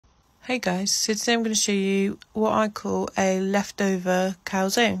Hey guys, so today I'm going to show you what I call a leftover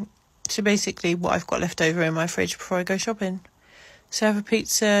calzone. So basically what I've got left over in my fridge before I go shopping. So I have a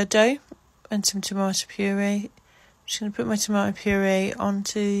pizza dough and some tomato puree. I'm just going to put my tomato puree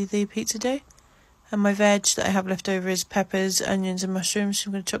onto the pizza dough. And my veg that I have left over is peppers, onions and mushrooms. So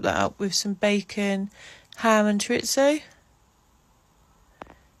I'm going to chop that up with some bacon, ham and chorizo.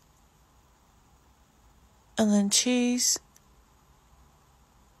 And then cheese.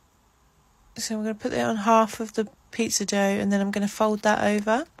 So I'm going to put that on half of the pizza dough and then I'm going to fold that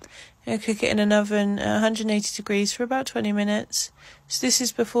over and cook it in an oven at 180 degrees for about 20 minutes. So this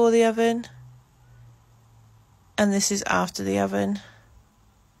is before the oven and this is after the oven.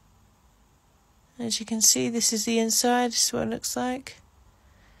 As you can see, this is the inside, this is what it looks like.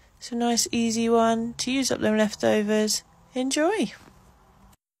 It's a nice easy one to use up them leftovers. Enjoy!